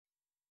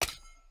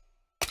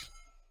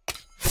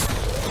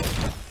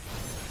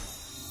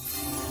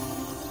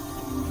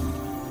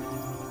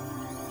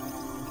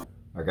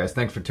Alright guys,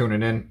 thanks for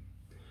tuning in.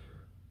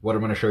 What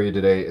I'm going to show you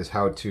today is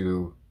how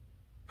to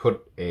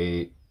put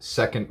a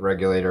second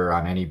regulator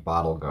on any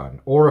bottle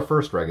gun, or a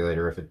first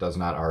regulator if it does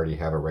not already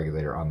have a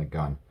regulator on the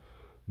gun.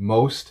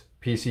 Most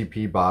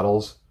PCP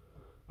bottles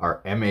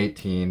are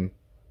M18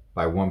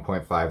 by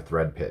 1.5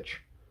 thread pitch.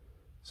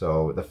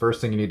 So the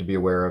first thing you need to be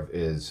aware of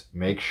is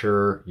make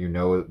sure you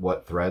know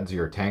what threads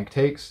your tank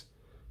takes.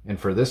 And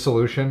for this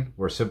solution,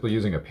 we're simply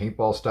using a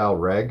paintball style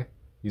reg.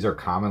 These are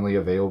commonly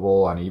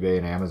available on eBay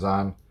and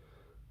Amazon.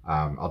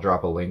 I'll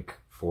drop a link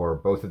for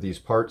both of these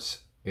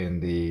parts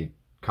in the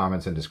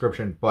comments and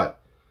description,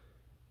 but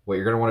what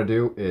you're going to want to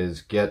do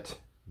is get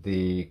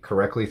the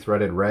correctly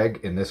threaded reg.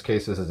 In this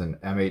case, this is an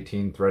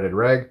M18 threaded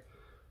reg.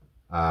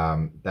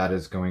 That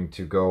is going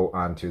to go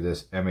onto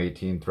this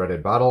M18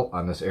 threaded bottle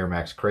on this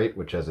Airmaks Krait,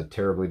 which has a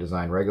terribly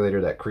designed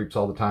regulator that creeps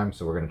all the time.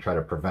 So we're going to try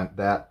to prevent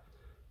that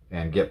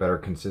and get better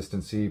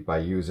consistency by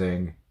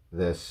using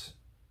this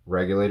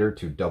regulator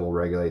to double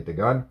regulate the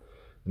gun.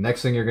 The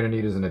next thing you're going to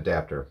need is an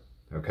adapter.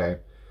 Okay,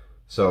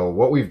 so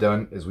what we've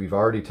done is we've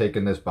already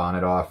taken this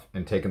bonnet off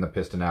and taken the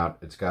piston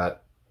out.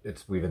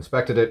 We've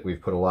inspected it. We've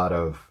put a lot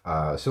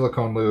of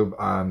silicone lube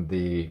on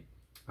the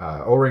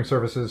O-ring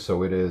surfaces,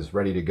 so it is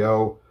ready to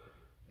go.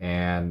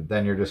 And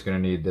then you're just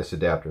going to need this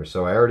adapter.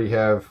 So I already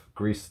have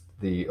greased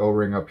the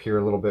O-ring up here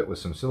a little bit with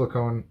some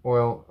silicone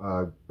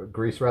oil,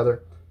 grease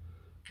rather.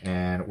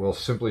 And we'll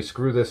simply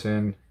screw this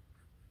in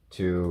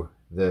to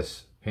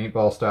this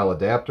paintball style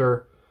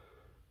adapter.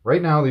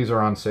 Right now these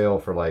are on sale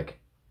for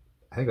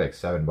I think like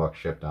 $7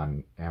 shipped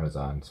on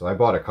Amazon. So I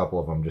bought a couple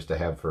of them just to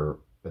have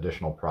for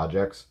additional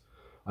projects.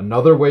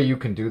 Another way you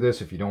can do this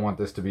if you don't want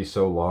this to be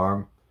so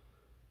long,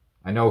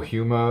 I know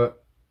Huma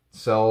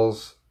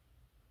sells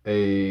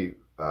a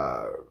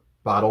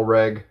bottle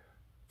reg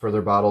for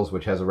their bottles,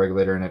 which has a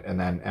regulator in it, and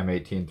then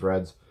M18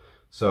 threads.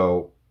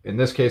 So in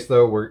this case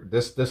though,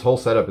 this whole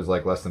setup is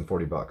like less than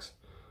 40 bucks.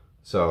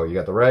 So you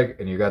got the reg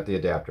and you got the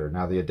adapter.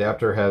 Now the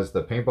adapter has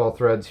the paintball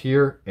threads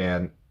here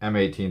and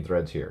M18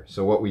 threads here.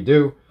 So what we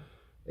do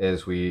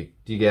is we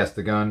degas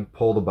the gun,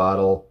 pull the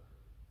bottle,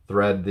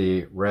 thread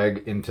the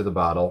reg into the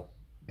bottle,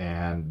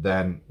 and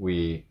then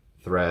we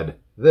thread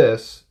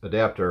this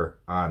adapter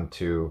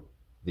onto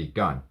the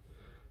gun.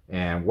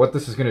 And what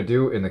this is going to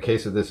do in the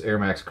case of this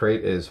Airmaks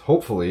Krait is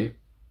hopefully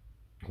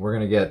we're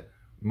going to get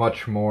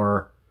much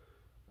more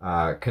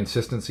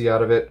consistency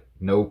out of it.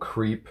 No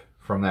creep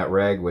from that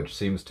reg, which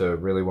seems to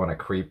really want to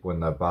creep when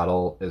the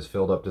bottle is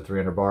filled up to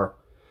 300 bar.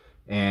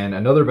 And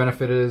another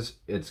benefit is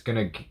it's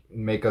going to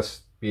make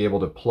us be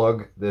able to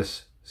plug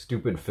this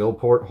stupid fill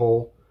port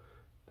hole,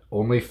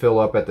 only fill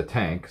up at the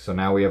tank. So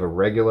now we have a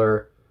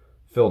regular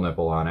fill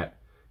nipple on it.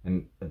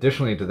 And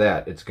additionally to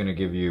that, it's going to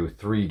give you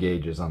 3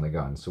 gauges on the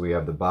gun. So we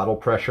have the bottle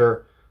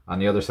pressure. On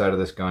the other side of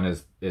this gun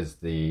is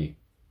the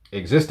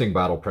existing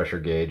bottle pressure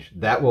gauge.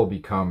 That will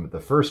become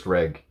the first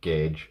reg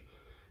gauge.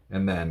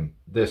 And then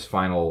this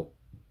final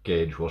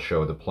gauge will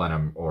show the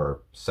plenum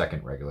or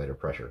second regulator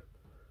pressure.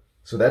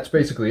 So that's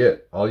basically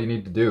it. All you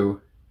need to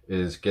do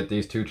is get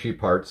these 2 cheap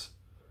parts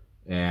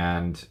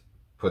and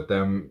put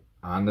them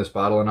on this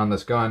bottle and on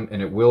this gun,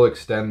 and it will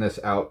extend this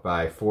out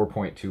by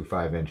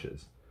 4.25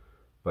 inches.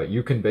 But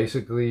you can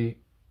basically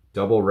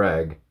double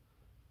reg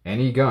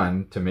any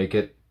gun to make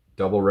it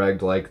double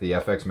regged like the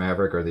FX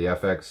Maverick or the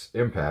FX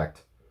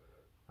Impact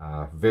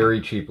very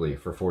cheaply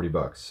for 40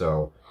 bucks.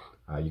 So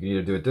you can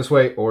either do it this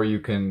way, or you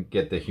can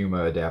get the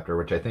Huma adapter,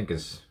 which I think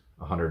is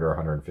 100 or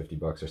 150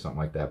 bucks or something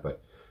like that.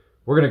 But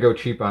we're going to go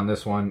cheap on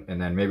this one,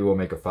 and then maybe we'll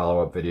make a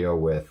follow-up video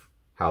with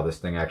how this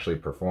thing actually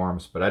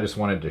performs. But I just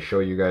wanted to show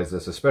you guys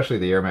this, especially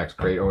the Airmaks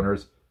Krait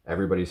owners.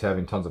 Everybody's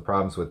having tons of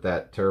problems with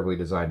that terribly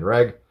designed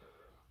reg.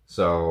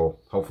 So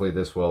hopefully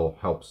this will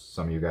help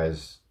some of you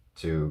guys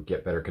to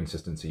get better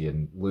consistency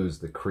and lose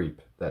the creep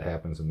that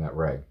happens in that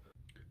reg.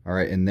 All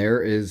right, and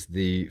there is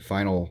the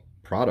final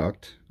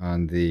product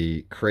on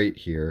the Krait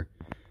here.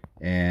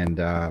 And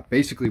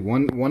basically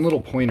one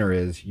little pointer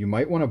is you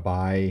might want to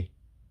buy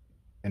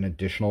an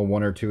additional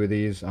 1 or 2 of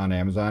these on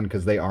Amazon,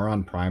 because they are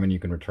on Prime and you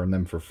can return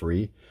them for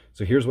free.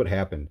 So here's what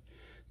happened.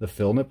 The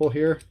fill nipple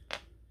here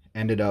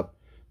ended up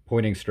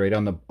pointing straight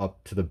on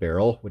up to the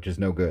barrel, which is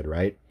no good,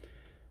 right?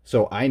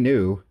 So I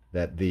knew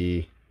that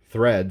the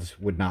threads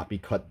would not be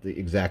cut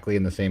exactly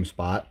in the same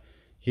spot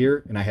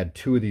here, and I had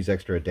 2 of these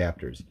extra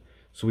adapters.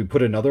 So we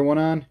put another one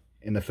on,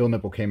 and the fill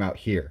nipple came out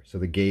here. So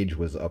the gauge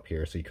was up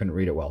here, so you couldn't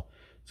read it well.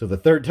 So the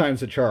third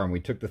time's the charm.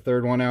 We took the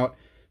third one out,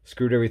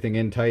 screwed everything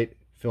in tight,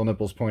 fill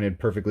nipples pointed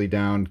perfectly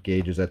down,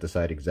 gauge is at the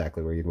side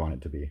exactly where you'd want it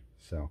to be.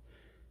 So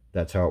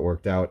that's how it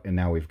worked out. And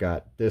now we've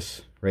got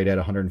this right at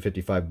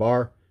 155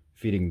 bar,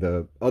 feeding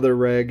the other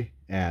reg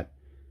at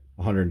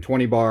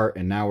 120 bar,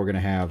 and now we're going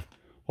to have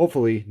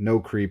hopefully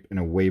no creep and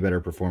a way better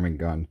performing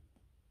gun.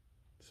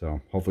 So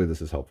hopefully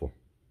this is helpful.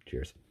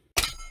 Cheers.